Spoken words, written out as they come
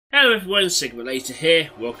Hello everyone, Sigmalator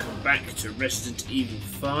here. Welcome back to Resident Evil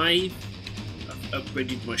 5. I've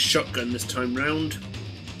upgraded my shotgun this time round.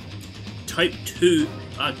 Type 2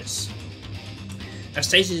 Plagas. As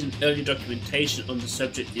stated in early documentation on the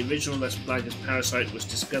subject, the original Las Plagas parasite was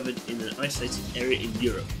discovered in an isolated area in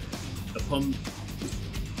Europe. Upon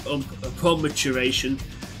maturation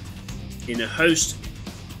in a host,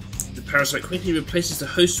 the parasite quickly replaces the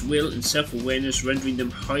host's will and self-awareness, rendering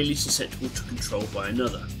them highly susceptible to control by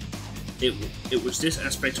another. It was this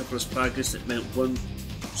aspect of Las Plagas that meant one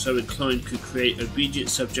so inclined could create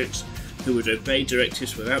obedient subjects who would obey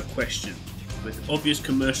directives without question. With obvious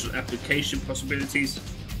commercial application possibilities,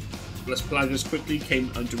 Las Plagas quickly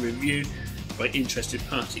came under review by interested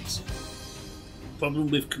parties. The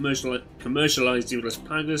problem with commercializing Las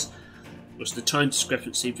Plagas was the time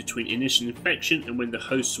discrepancy between initial infection and when the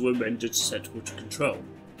hosts were rendered susceptible to control.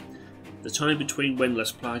 The time between when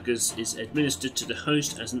Las Plagas is administered to the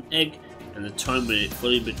host as an egg and the time when it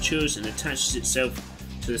fully matures and attaches itself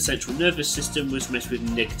to the central nervous system was met with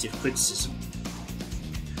negative criticism.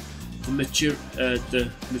 The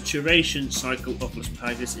maturation cycle of Las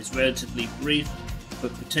Plagas is relatively brief,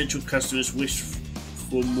 but potential customers wish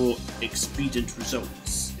for more expedient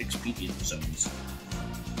results.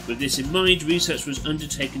 With this in mind, research was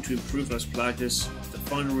undertaken to improve Las Plagas, the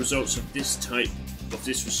final results of this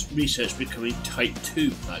research becoming Type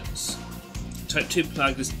 2 Plagas. Type 2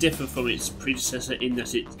 Plagas differ from its predecessor in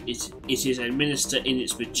that it is administered in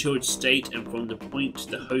its matured state, and from the point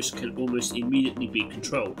the host can almost immediately be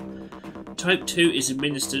controlled. Type 2 is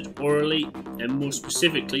administered orally, and more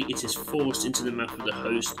specifically it is forced into the mouth of the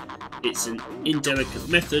host. It's an indelicate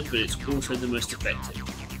method, but it's also the most effective.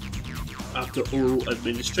 After oral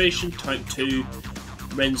administration, Type 2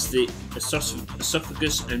 rends the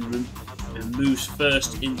esophagus and moves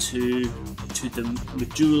first into the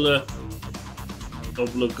medulla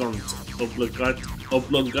oblongata,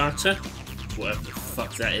 whatever the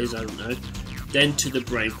fuck that is, I don't know, then to the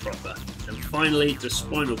brain proper, and finally the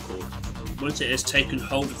spinal cord. Once it has taken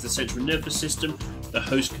hold of the central nervous system, the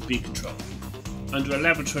host can be controlled. Under a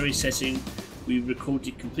laboratory setting, we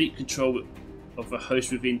recorded complete control of a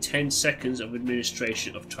host within 10 seconds of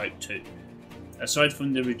administration of Type 2. Aside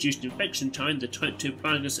from the reduced infection time, the Type 2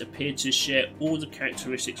 Plagas appeared to share all the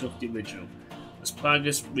characteristics of the original Las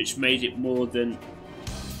Plagas, which made it more than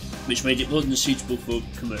suitable for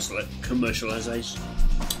commercialization.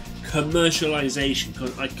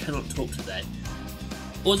 Because I cannot talk today.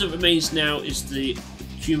 All that remains now is to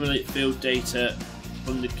accumulate field data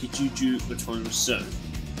from the Kijuju Autonomous Zone.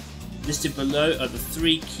 Listed below are the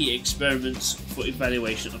 3 key experiments for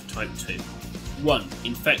evaluation of Type 2. 1.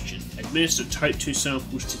 Infection. Administer Type 2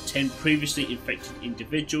 samples to 10 previously infected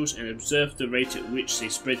individuals and observe the rate at which they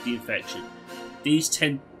spread the infection. These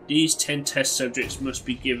 10 test subjects must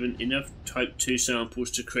be given enough Type 2 samples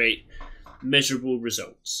to create measurable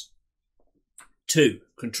results. 2.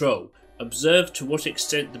 Control. Observe to what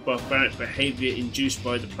extent the barbaric behaviour induced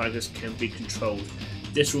by the Plagas can be controlled.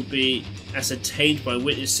 This will be ascertained by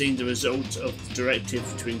witnessing the results of the directive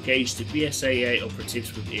to engage the BSAA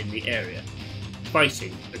operatives within the area.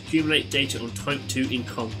 Fighting. Accumulate data on Type 2 in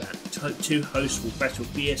combat. Type 2 hosts will battle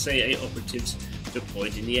BSAA operatives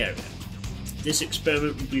deployed in the area. This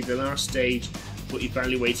experiment will be the last stage for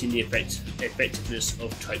evaluating the effectiveness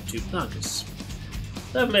of Type 2 Plagas.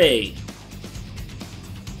 Lovely!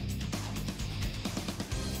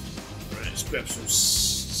 Right, let's grab some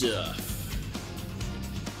stuff.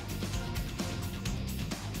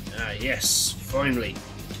 Ah yes, finally.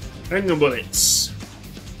 Hang on bullets.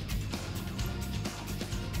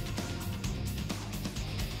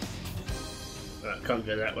 Right, can't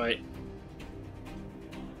go that way.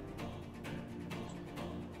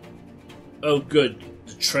 Oh good,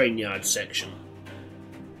 the train yard section.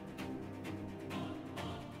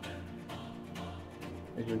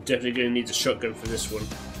 I'm definitely going to need the shotgun for this one.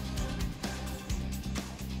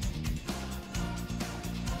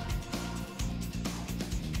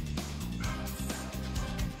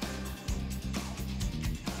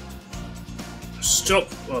 Stop!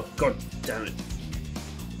 Oh god damn it.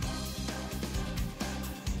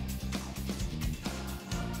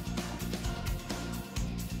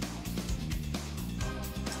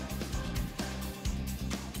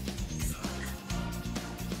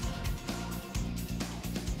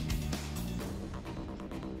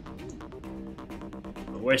 I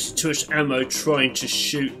wasted too much ammo trying to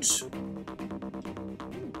shoot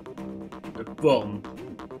the bomb.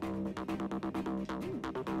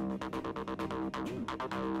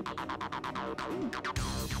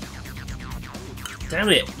 Damn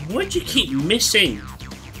it, why do you keep missing?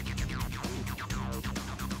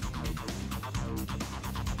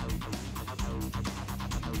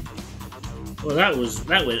 Well,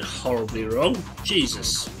 that went horribly wrong.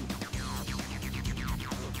 Jesus.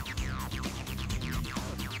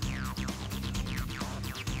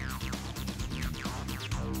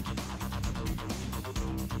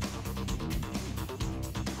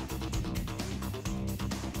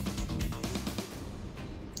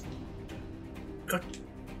 God.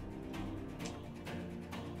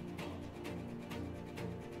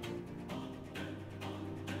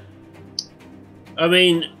 I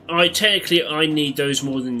mean, technically I need those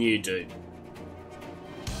more than you do.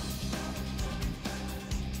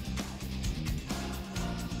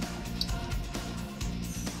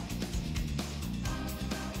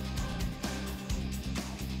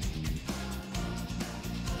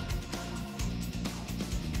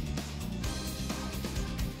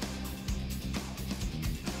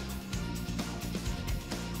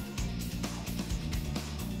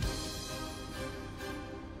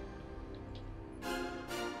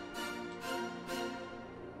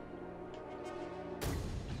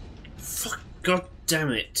 Fuck, god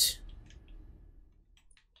damn it.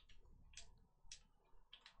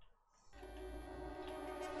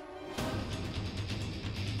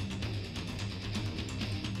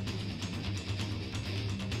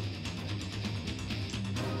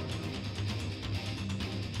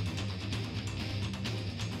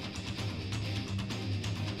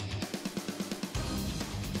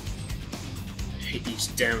 I hate these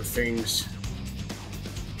damn things.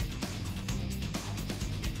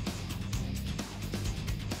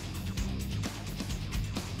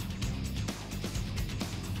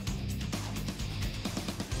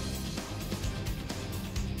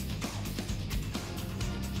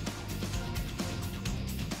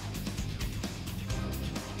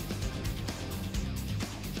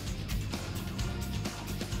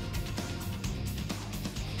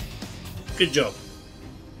 Good job.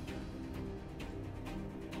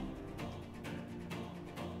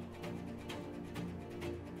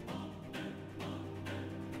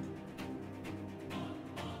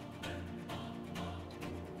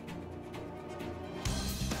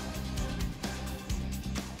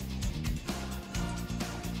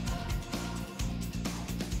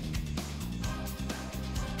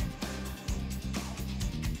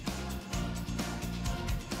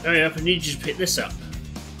 Hurry up, I need you to pick this up.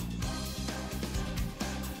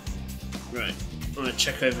 Right, I'm going to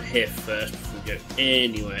check over here first before we go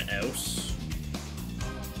anywhere else.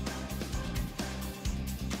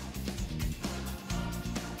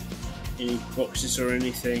 Any boxes or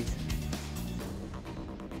anything?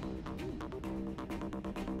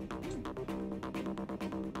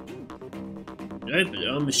 No, but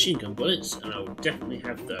there are machine gun bullets, and I will definitely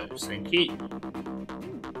have those. Thank you.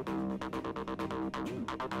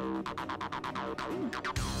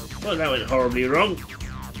 Well, that went horribly wrong.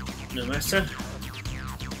 No matter.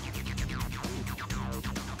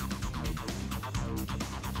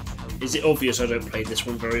 Is it obvious I don't play this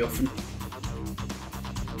one very often?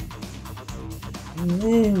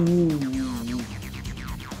 Woo.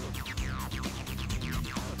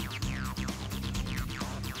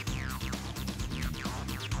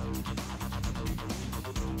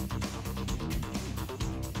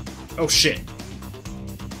 Oh shit.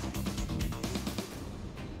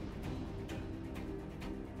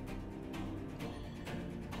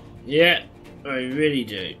 Yeah, I really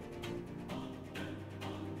do.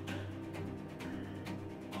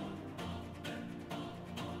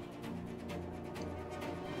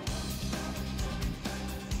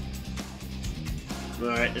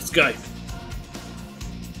 Alright, let's go.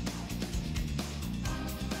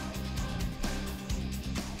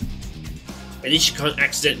 At least you can't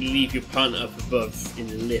accidentally leave your partner up above in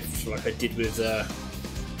the lift like I did with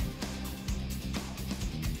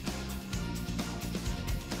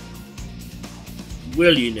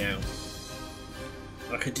will you now?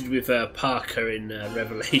 Like I did with Parker in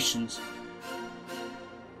Revelations.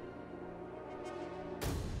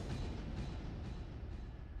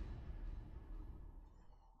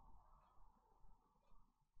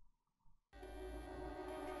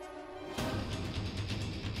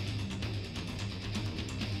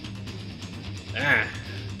 Ah,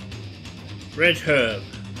 red herb.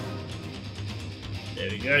 There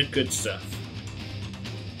we go, good stuff.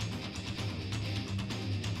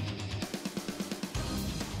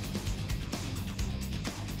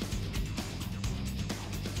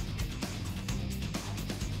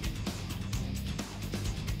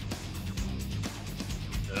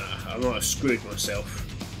 I might have screwed myself.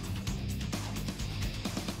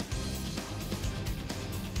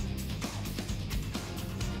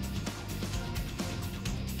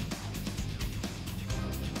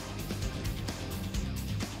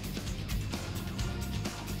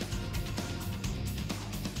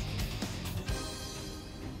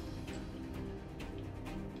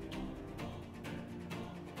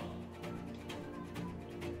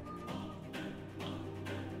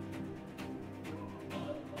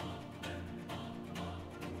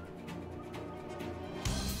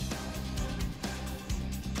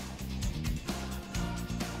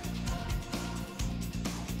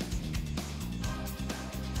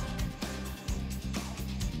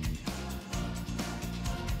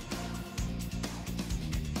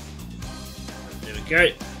 There we go.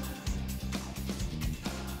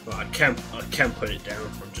 Right, I can put it down.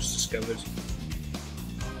 I've just discovered.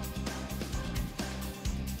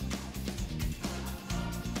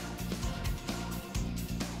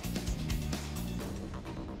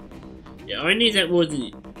 Yeah, I need that more than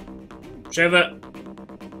you. Sheva.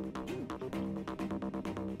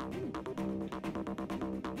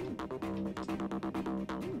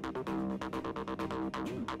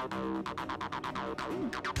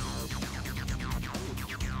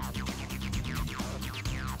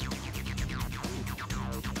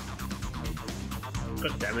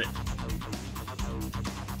 God damn it.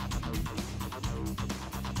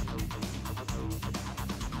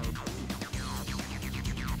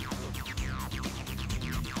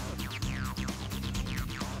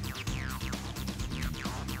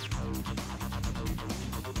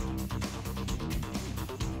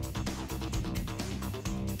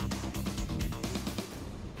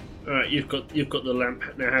 Alright, you've got the lamp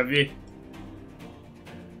now, have you?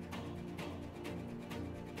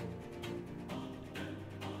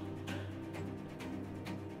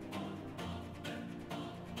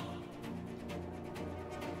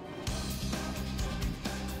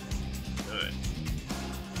 Alright.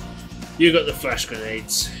 You got the flash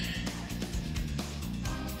grenades.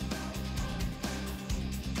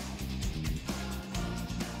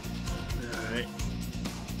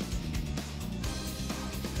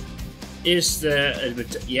 Is there a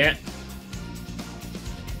yeah?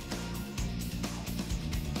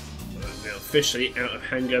 Right, now officially out of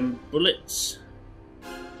handgun bullets.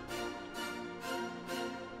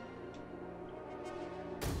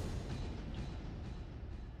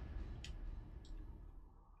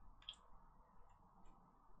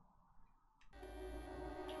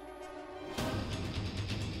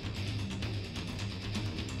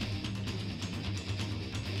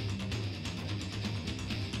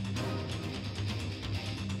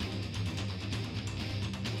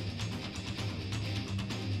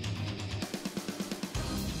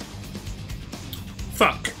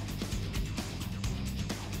 Fuck.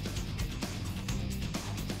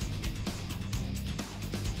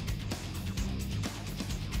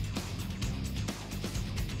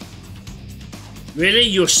 Really?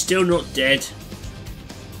 You're still not dead?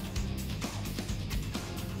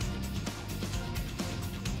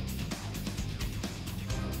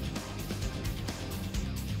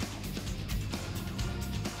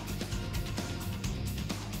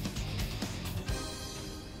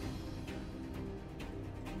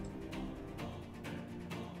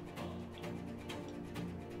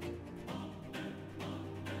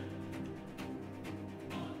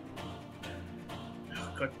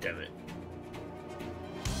 God damn it.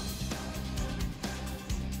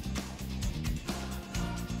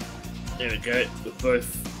 There we go, we're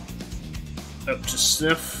both up to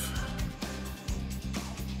snuff.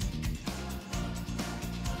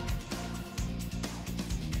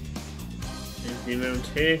 Anything around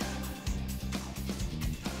here?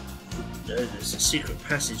 No, there's a secret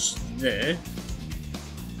passage there.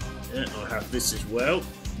 Yeah, I'll have this as well.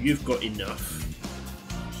 You've got enough.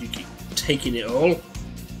 You keep taking it all.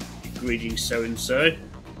 Greeting so and so.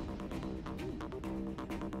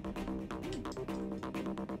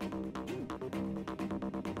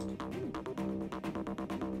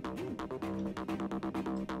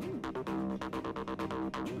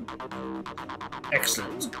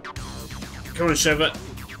 Excellent. Come on, Sheva.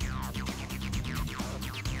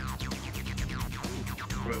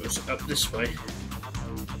 Right, it's up this way.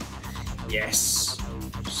 Yes.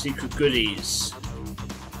 Secret goodies.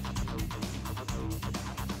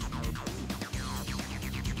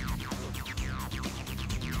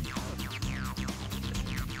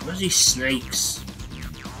 Bloody snakes.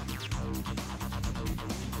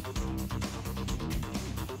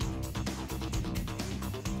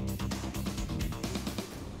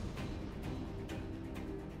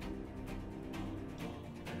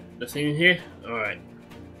 Nothing in here? Alright.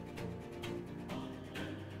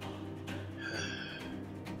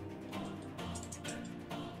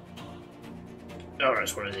 Alright,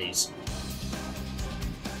 it's one of these.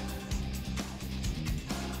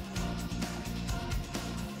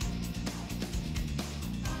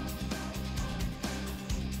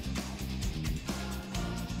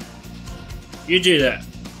 You do that.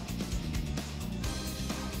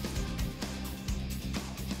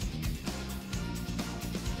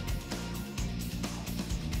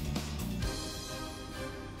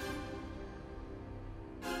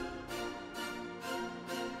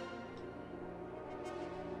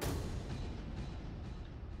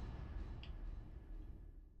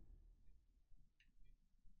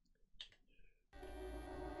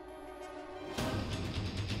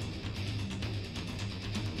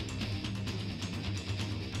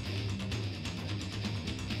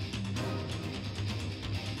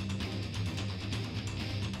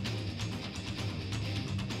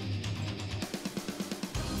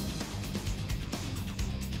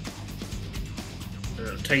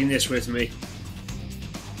 I'm taking this with me.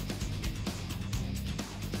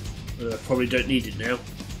 I probably don't need it now.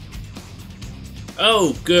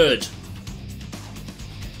 Oh, good.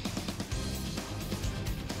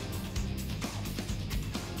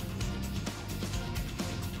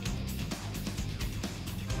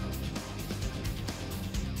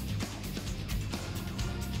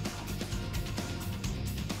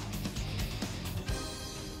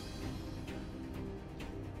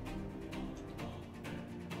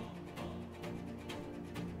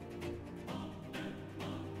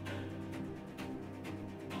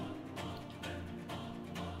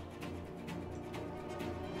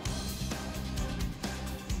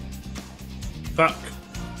 Fuck.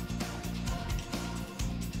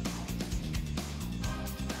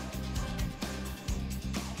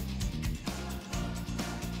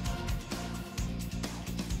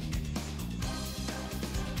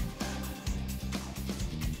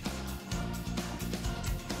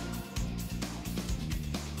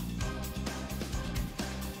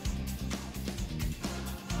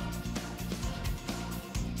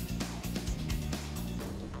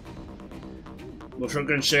 More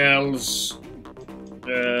shotgun shells.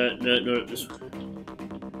 No, this one.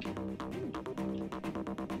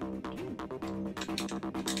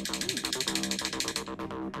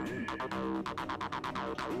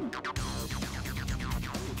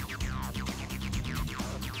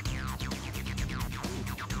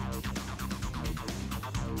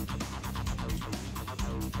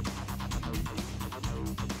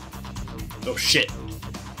 Oh shit.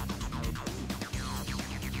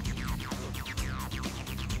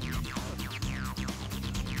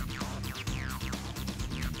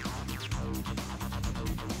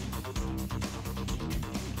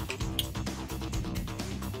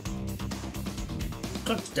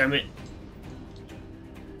 God damn it.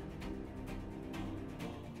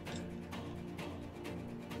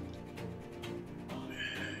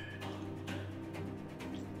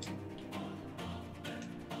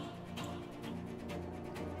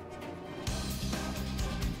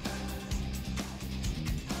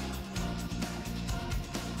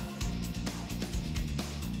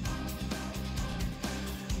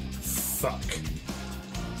 Fuck.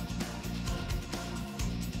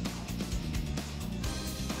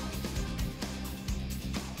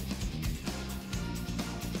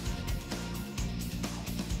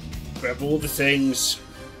 Grab all the things.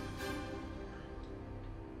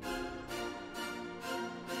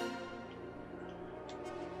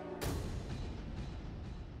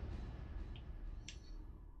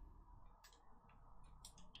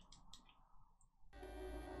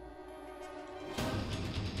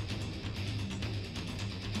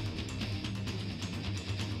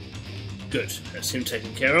 Good, that's him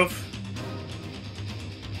taken care of.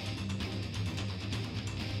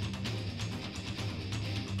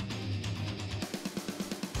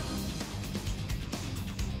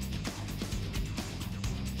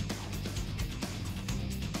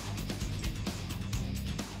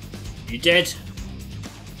 You dead?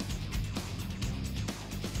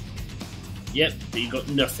 Yep, but you got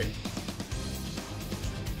nothing.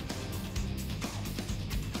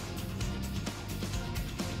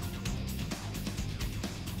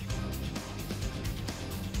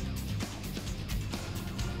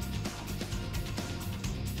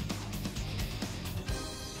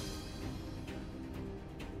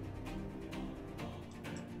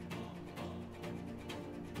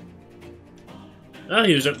 Oh,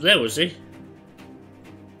 he was up there, was he?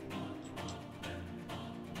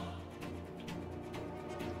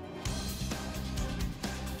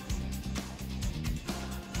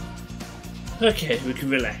 Okay, we can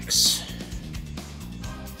relax.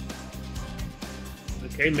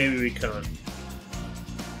 Okay, maybe we can't.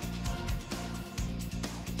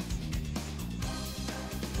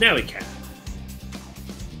 Now we can.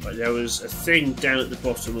 Right, there was a thing down at the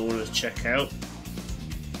bottom I wanted to check out.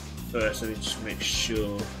 First, let me just make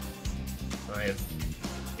sure I have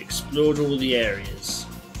explored all the areas.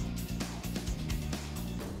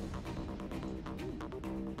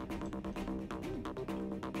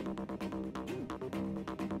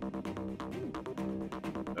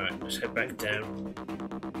 Alright, let's head back down.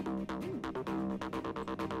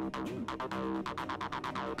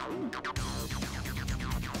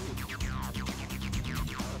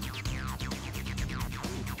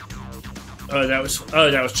 Oh, that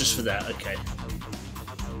was just for that. Okay.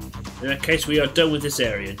 In that case, we are done with this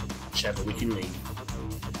area, Sheva. We can leave.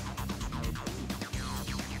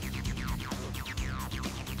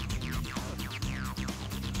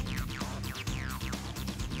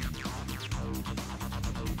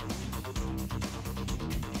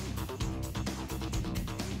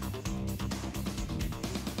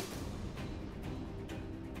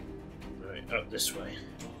 Up this way.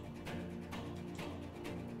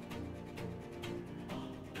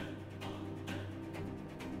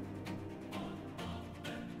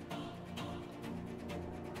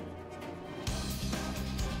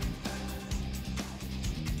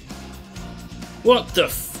 What the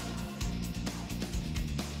f...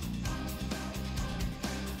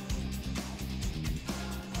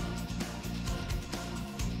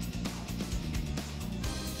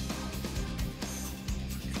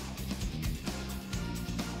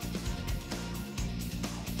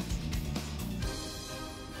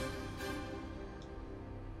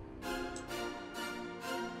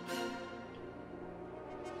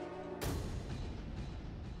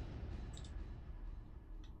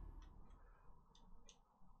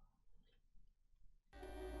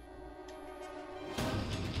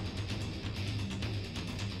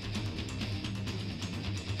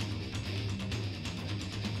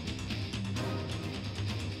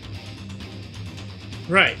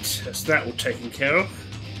 Right, that's that all taken care of.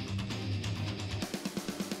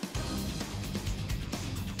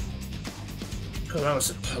 God, that was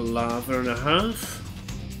a palaver and a half.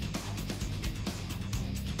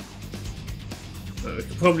 Right, we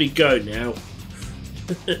can probably go now.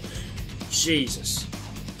 Jesus.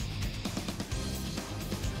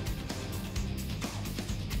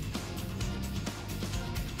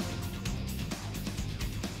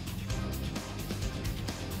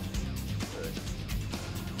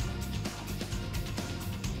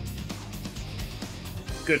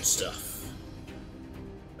 Good stuff.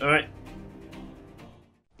 Alright.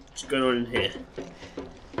 What's going on in here?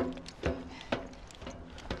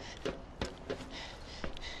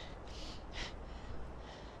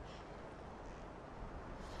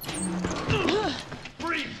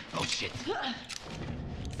 Breathe! Oh shit.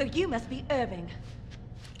 So you must be Irving.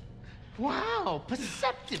 Wow,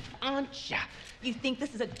 perceptive, aren't ya? You think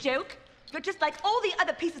this is a joke? You're just like all the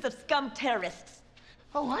other pieces of scum terrorists.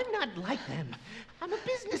 Oh, I'm not like them. I'm a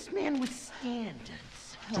businessman with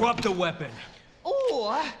standards. Drop the weapon.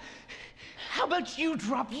 Or, how about you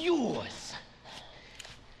drop yours?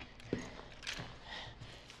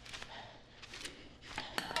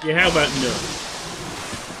 Yeah, how about no?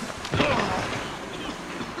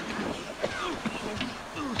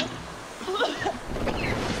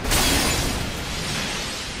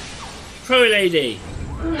 Pro lady!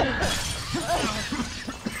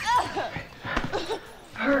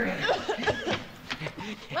 Hurry!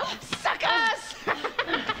 Suckers!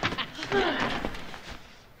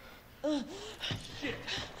 Shit.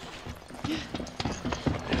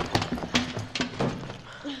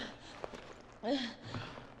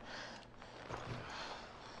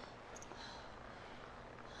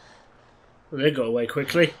 Well, they got away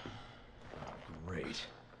quickly. Great.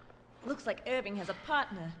 Looks like Irving has a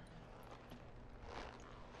partner.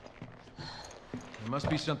 There must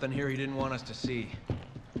be something here he didn't want us to see.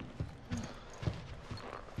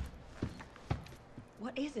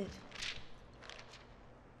 What is it?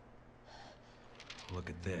 Look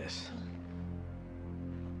at this.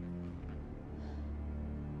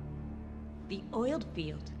 The oiled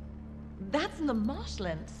field. That's in the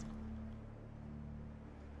marshlands.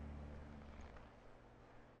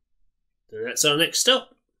 Then that's our next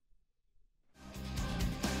stop.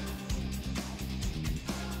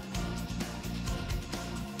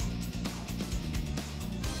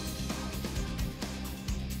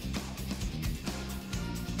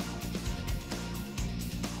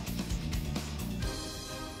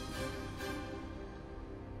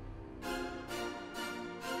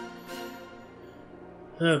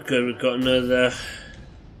 Oh good, we've got another...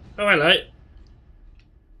 Oh hello.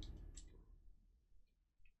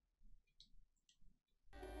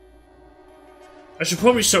 I should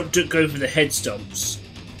probably stop going for the head stomps.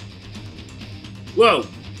 Whoa!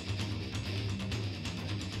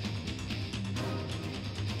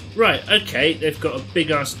 Right, okay, they've got a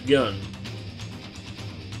big ass gun.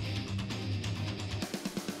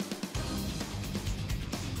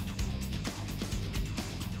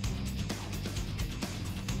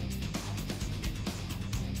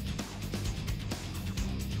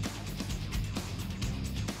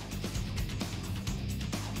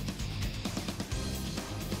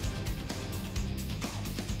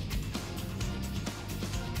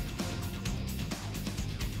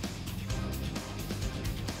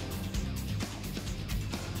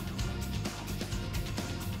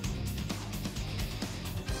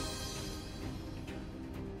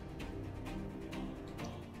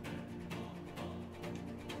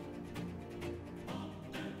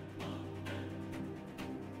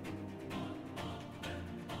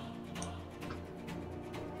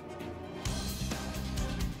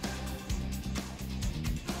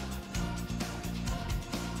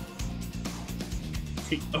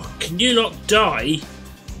 Oh, can you not die?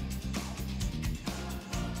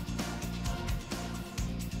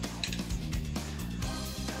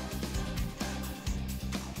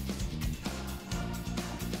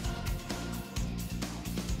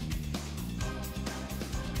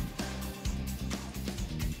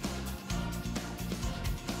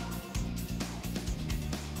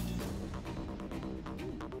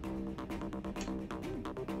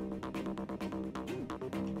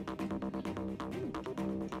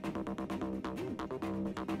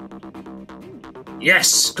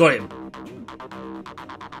 Yes, got him.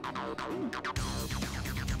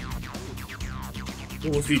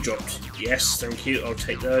 What have you dropped? Yes, thank you. I'll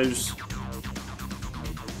take those.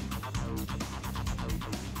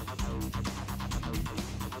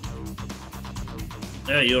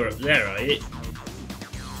 Oh, you're up there, are you?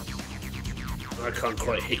 I can't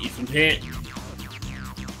quite hit you from here.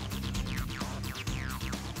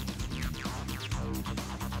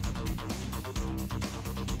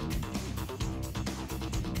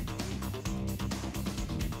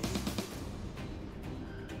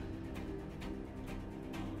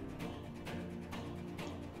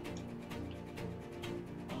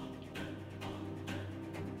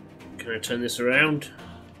 Can I turn this around?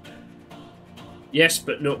 Yes,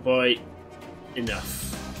 but not by enough.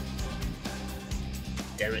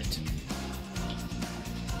 Damn it.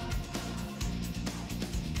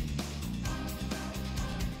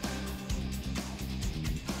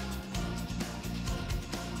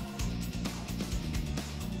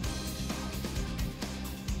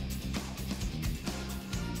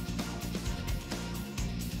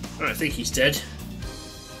 Alright, I think he's dead.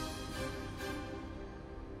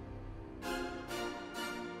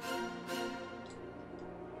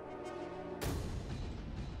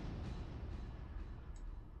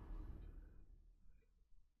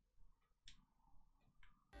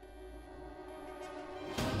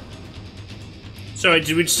 Sorry,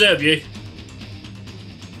 did we disturb you?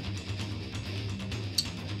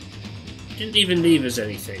 Didn't even leave us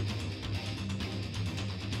anything.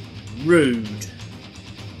 Rude.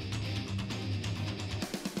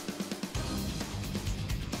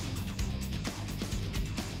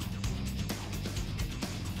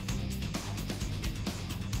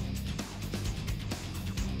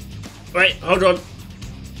 Wait, hold on.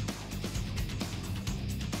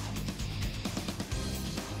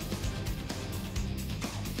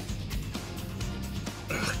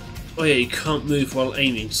 Oh yeah, you can't move while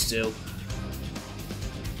aiming still.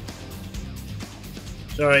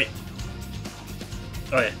 Sorry.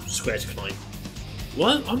 Oh yeah, square to climb.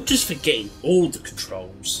 What? I'm just forgetting all the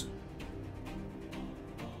controls.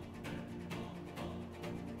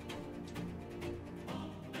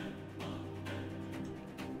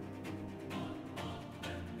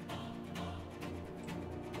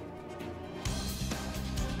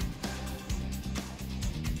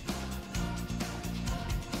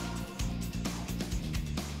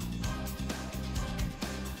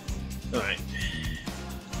 Alright.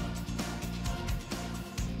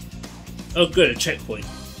 Oh good, a checkpoint.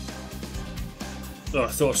 Oh, I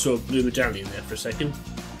thought I saw a blue medallion there for a second.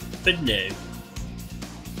 But no.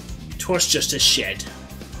 'Twas just a shed.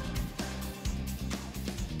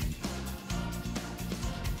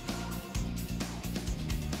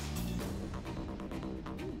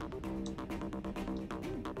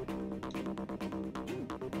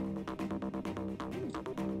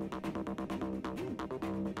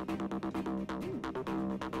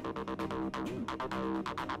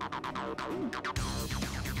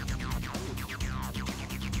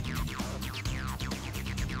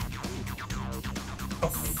 Oh,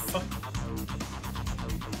 fuck.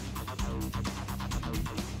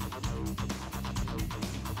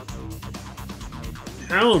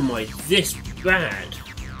 How am I this bad?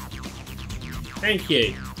 Thank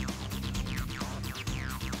you.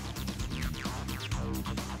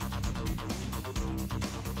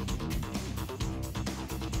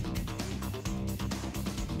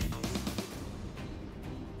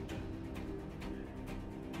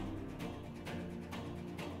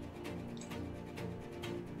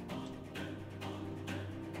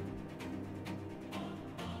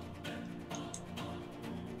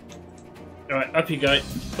 Alright, up you go.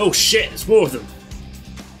 Oh shit, there's more of them.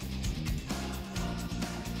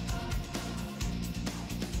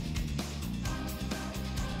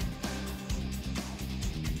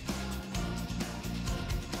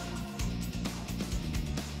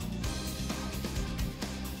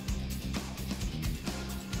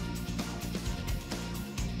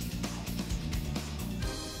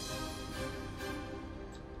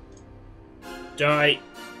 Die.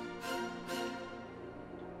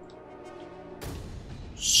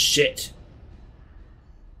 Shit.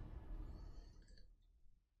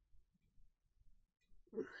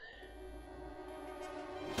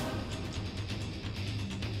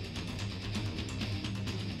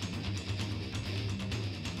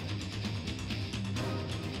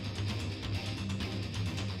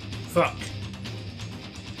 Fuck.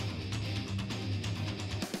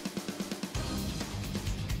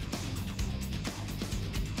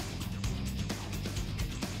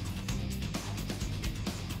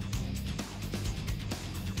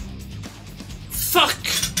 Fuck!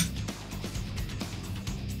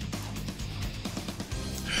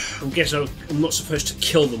 I guess I'm not supposed to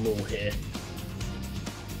kill them all here.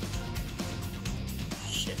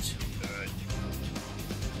 Shit. Alright.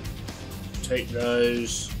 Take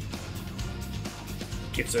those.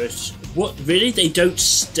 Give those. What? Really? They don't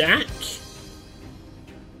stack?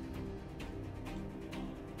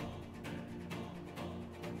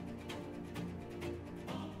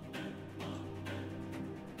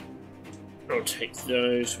 I'll take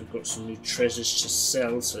those. We've got some new treasures to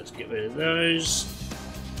sell, so let's get rid of those.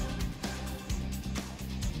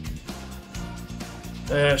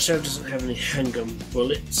 Sheva doesn't have any handgun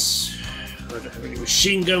bullets. I don't have any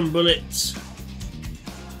machine gun bullets.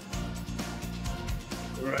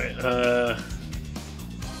 Right,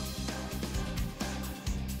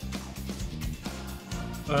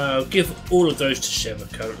 I'll give all of those to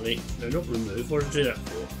Sheva currently. No, not remove. What did I do that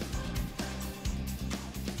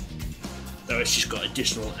for? Oh, she's got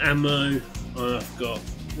additional ammo. I've got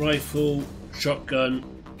rifle, shotgun,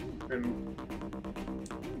 and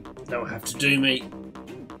that'll have to do me.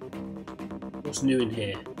 What's new in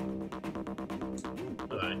here?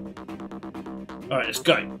 Alright. Alright, let's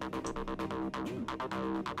go.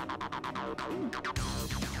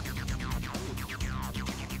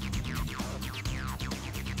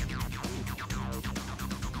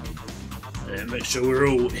 And make sure we're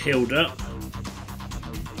all healed up.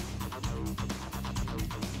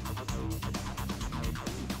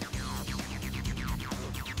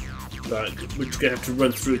 Right, we're just going to have to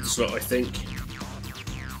run through this lot, I think.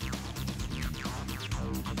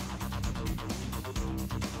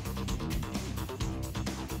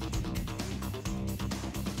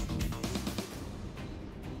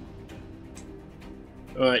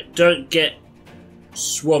 Alright, don't get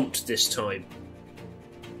swamped this time.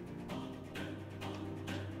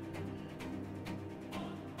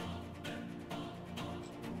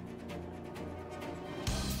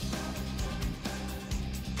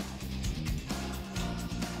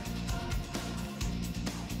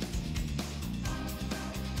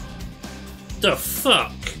 The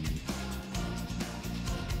fuck?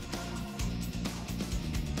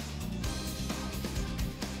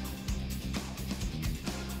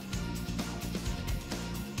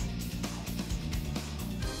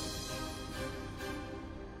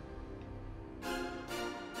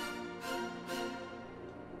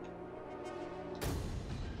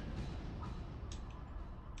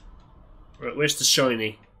 Right, where's the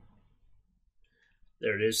shiny?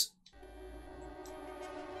 There it is.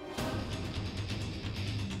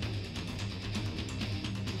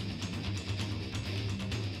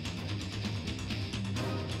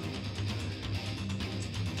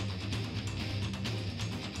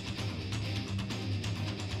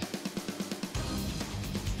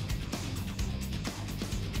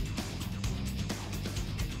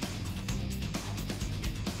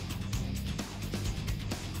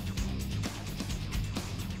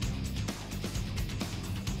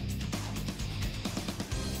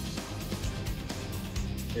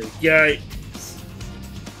 There we go.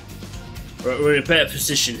 Right, we're in a better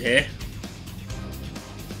position here.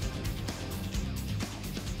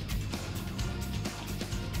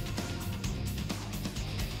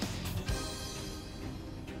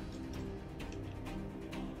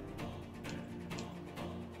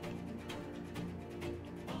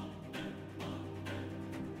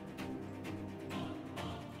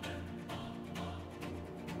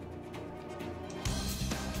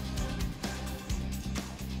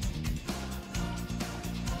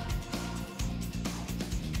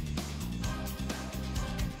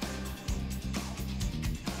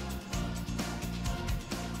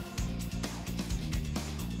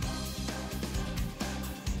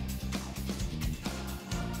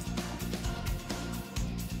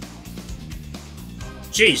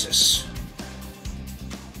 Jesus.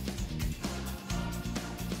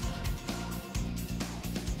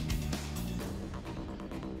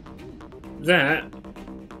 That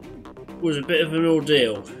was a bit of an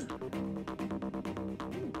ordeal.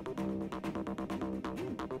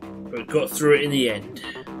 But we got through it in the end.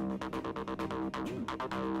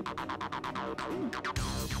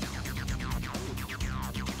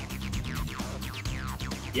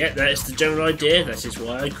 Yeah, that is the general idea. That is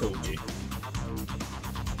why I called you.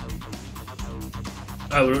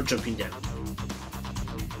 Oh, we're not jumping down.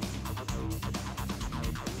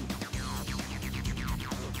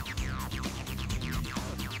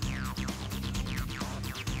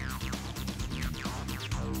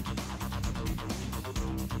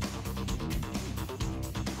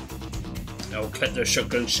 I'll collect those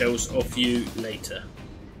shotgun shells off you later.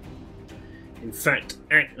 In fact,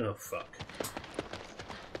 oh fuck.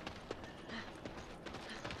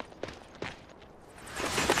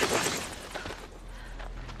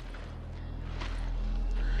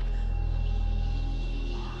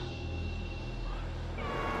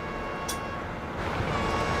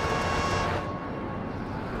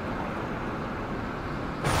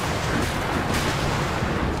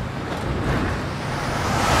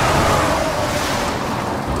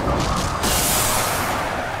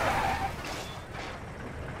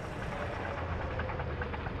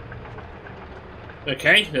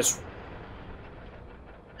 Okay, that's...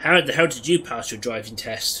 How the hell did you pass your driving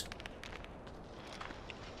test?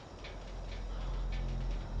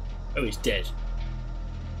 Oh, he's dead.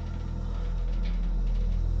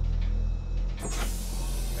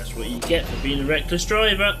 That's what you get for being a reckless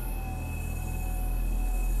driver.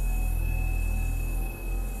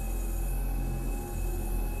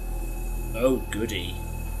 Oh, goody.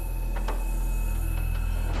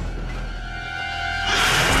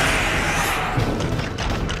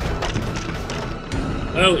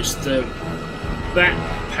 Oh, it's the bat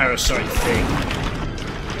parasite thing.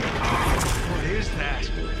 What is that?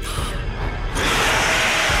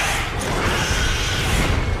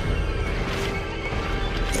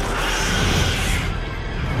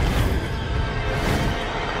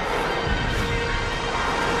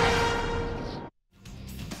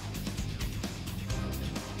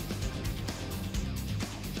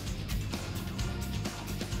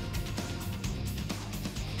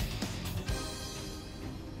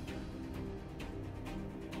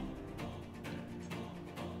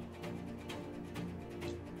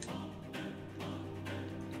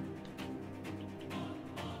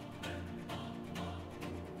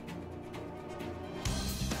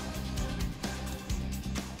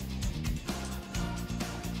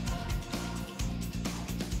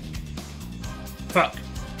 Fuck.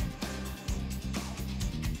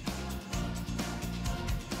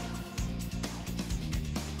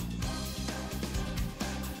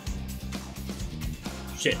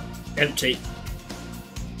 Shit. Empty.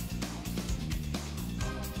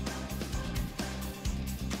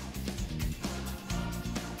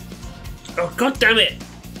 Oh, god damn it!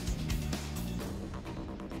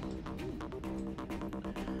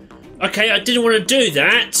 Okay, I didn't want to do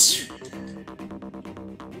that.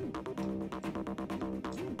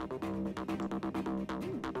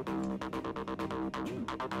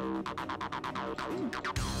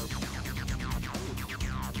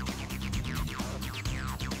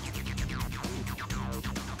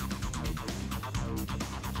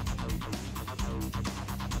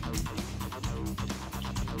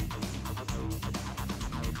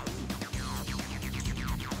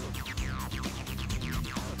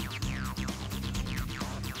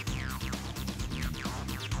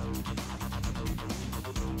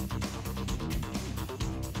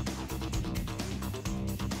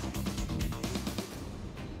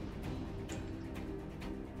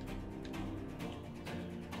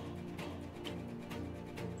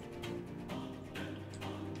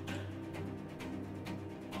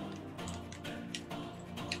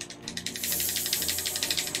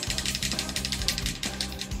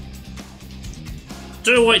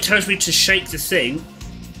 Don't know why it tells me to shake the thing,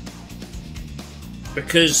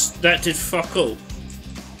 because that did fuck all.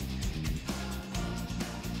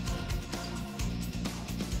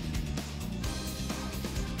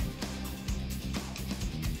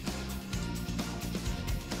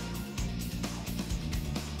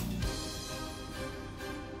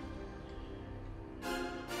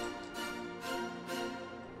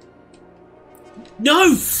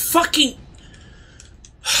 No fucking...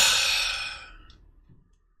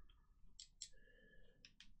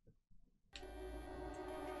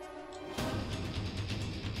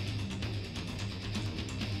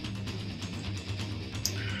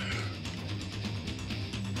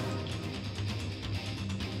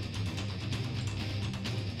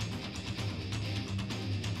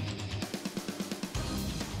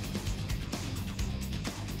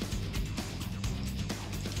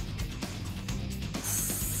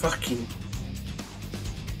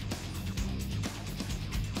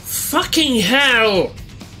 Fucking hell!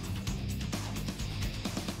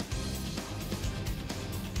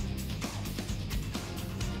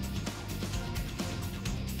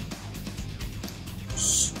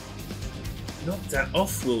 Knock that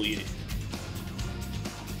off, will you?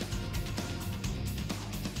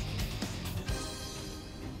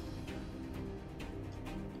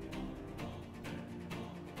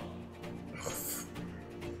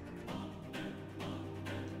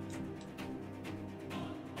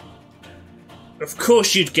 Of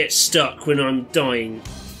course you'd get stuck when I'm dying.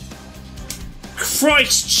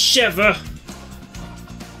 Christ, Sheva!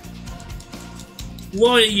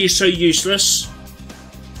 Why are you so useless?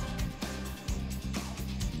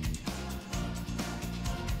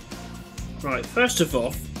 Right, first of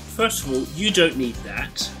all, you don't need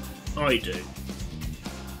that. I do.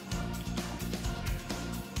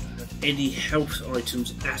 Don't have any health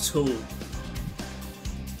items at all.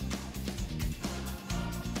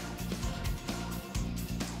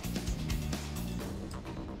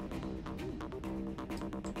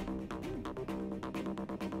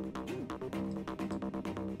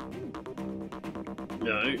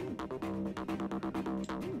 No.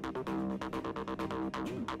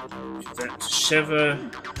 That's Sheva.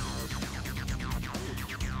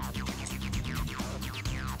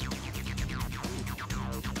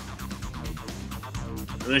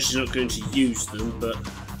 I know she's not going to use them, but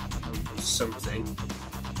something.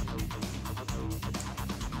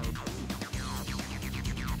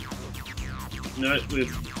 No,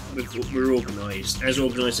 we're organised. As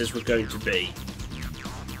organised as we're going to be.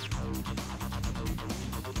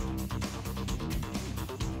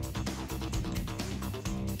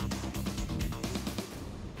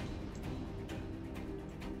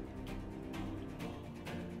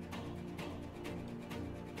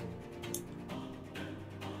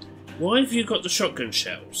 Why have you got the shotgun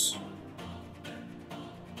shells?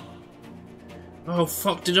 Oh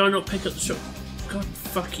fuck, did I not pick up the shot? God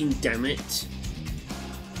fucking damn it.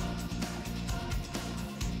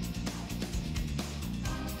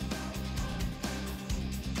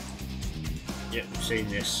 Yep, we've seen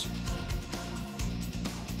this.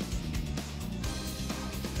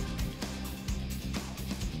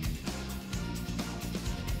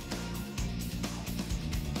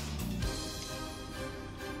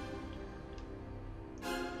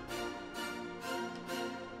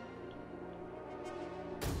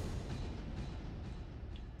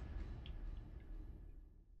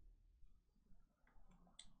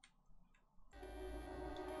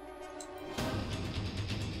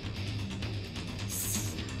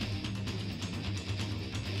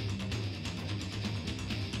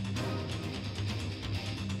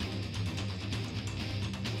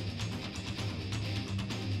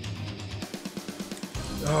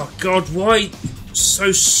 Oh god, why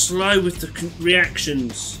so slow with the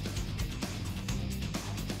reactions?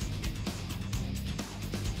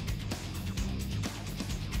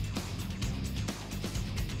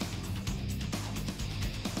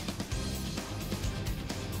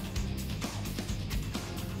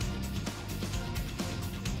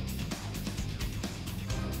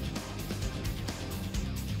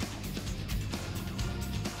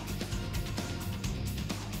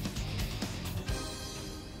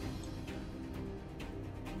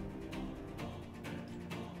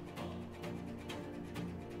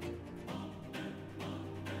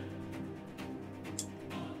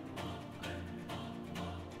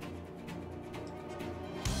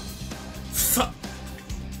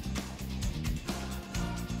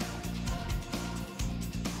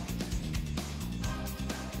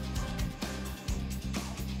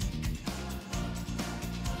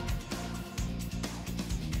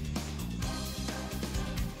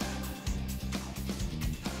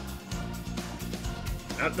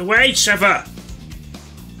 Out the way, Sheva!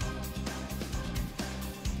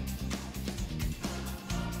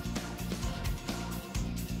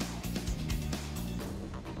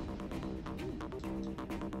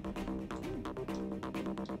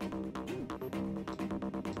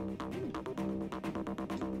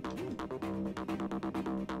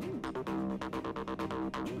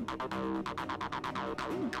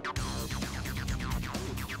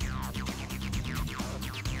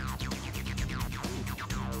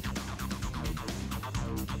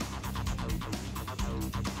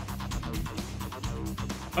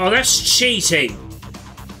 Oh, that's cheating!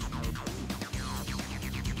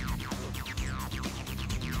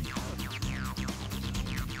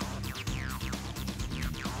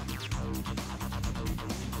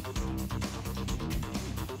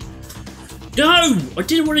 No! I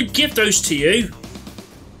didn't want to give those to you!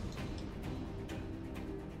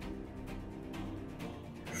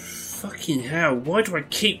 Fucking hell, why do I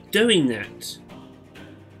keep doing that?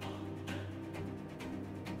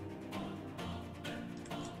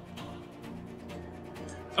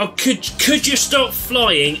 Oh, could you stop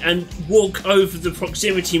flying and walk over the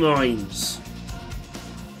proximity mines?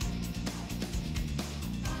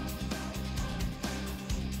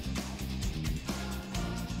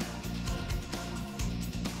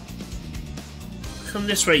 Come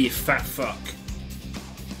this way, you fat fuck.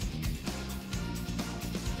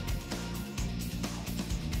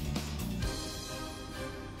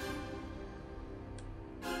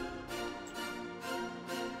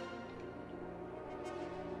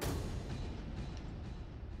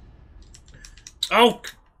 Oh!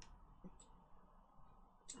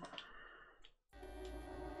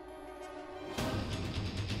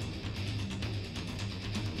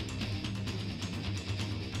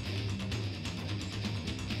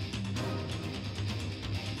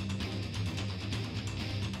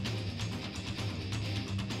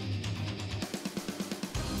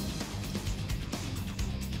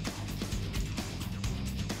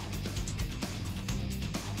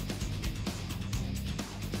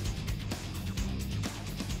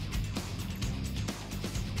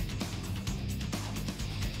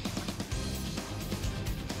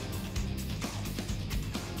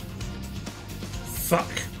 Fuck.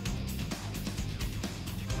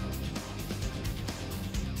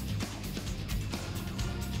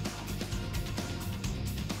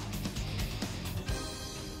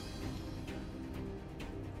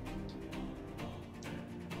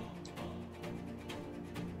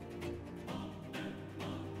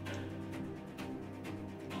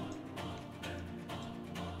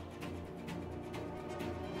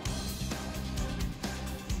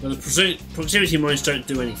 Well, the proximity mines don't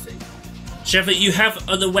do anything. Sheva, you have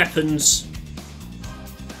other weapons.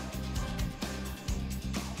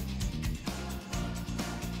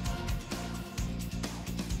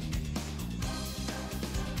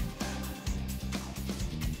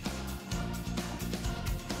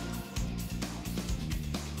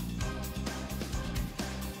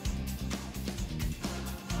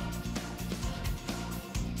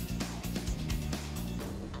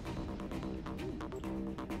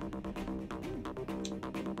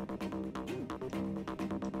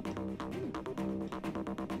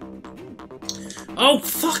 Oh,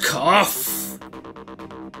 fuck off!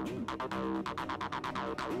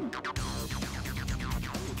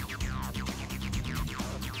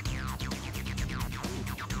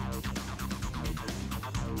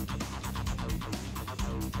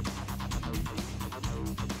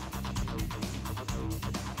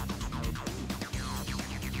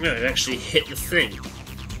 No, it actually hit the thing.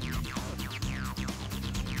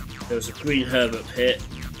 There was a green herb up here.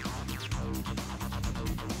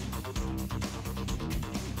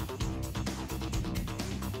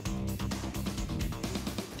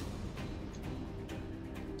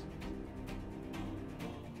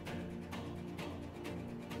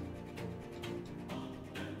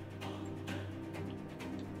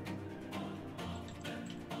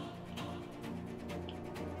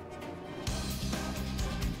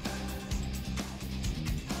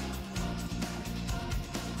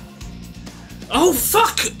 Oh,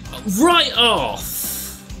 fuck! Right off!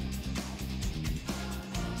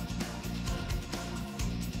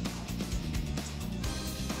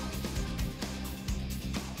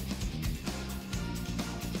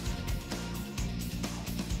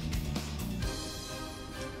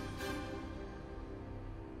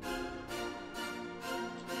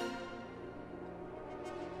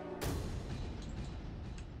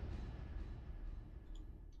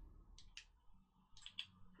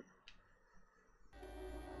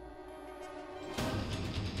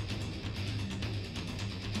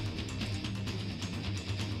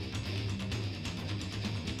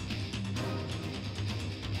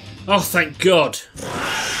 Oh, thank God!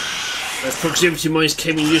 Those proximity mines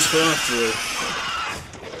came in useful after all.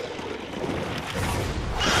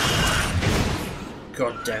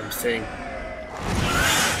 Goddamn thing.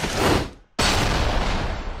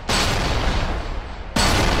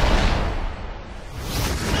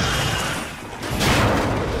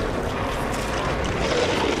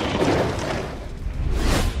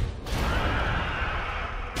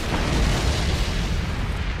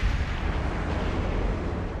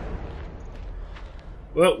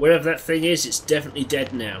 Well, wherever that thing is, it's definitely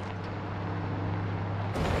dead now.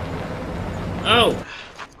 Oh!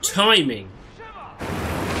 Timing!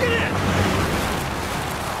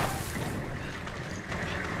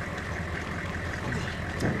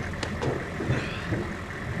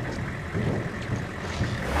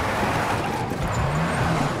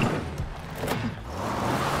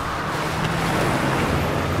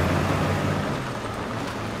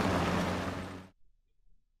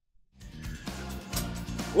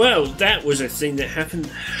 Well, that was a thing that happened.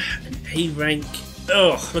 An A rank.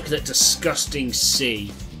 Ugh, look at that disgusting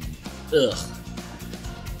C. Ugh.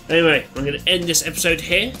 Anyway, I'm going to end this episode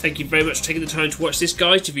here. Thank you very much for taking the time to watch this,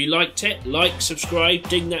 guys. If you liked it, like, subscribe,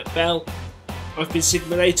 ding that bell. I've been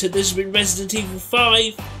Simulator. This has been Resident Evil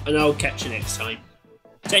 5, and I'll catch you next time.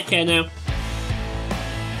 Take care now.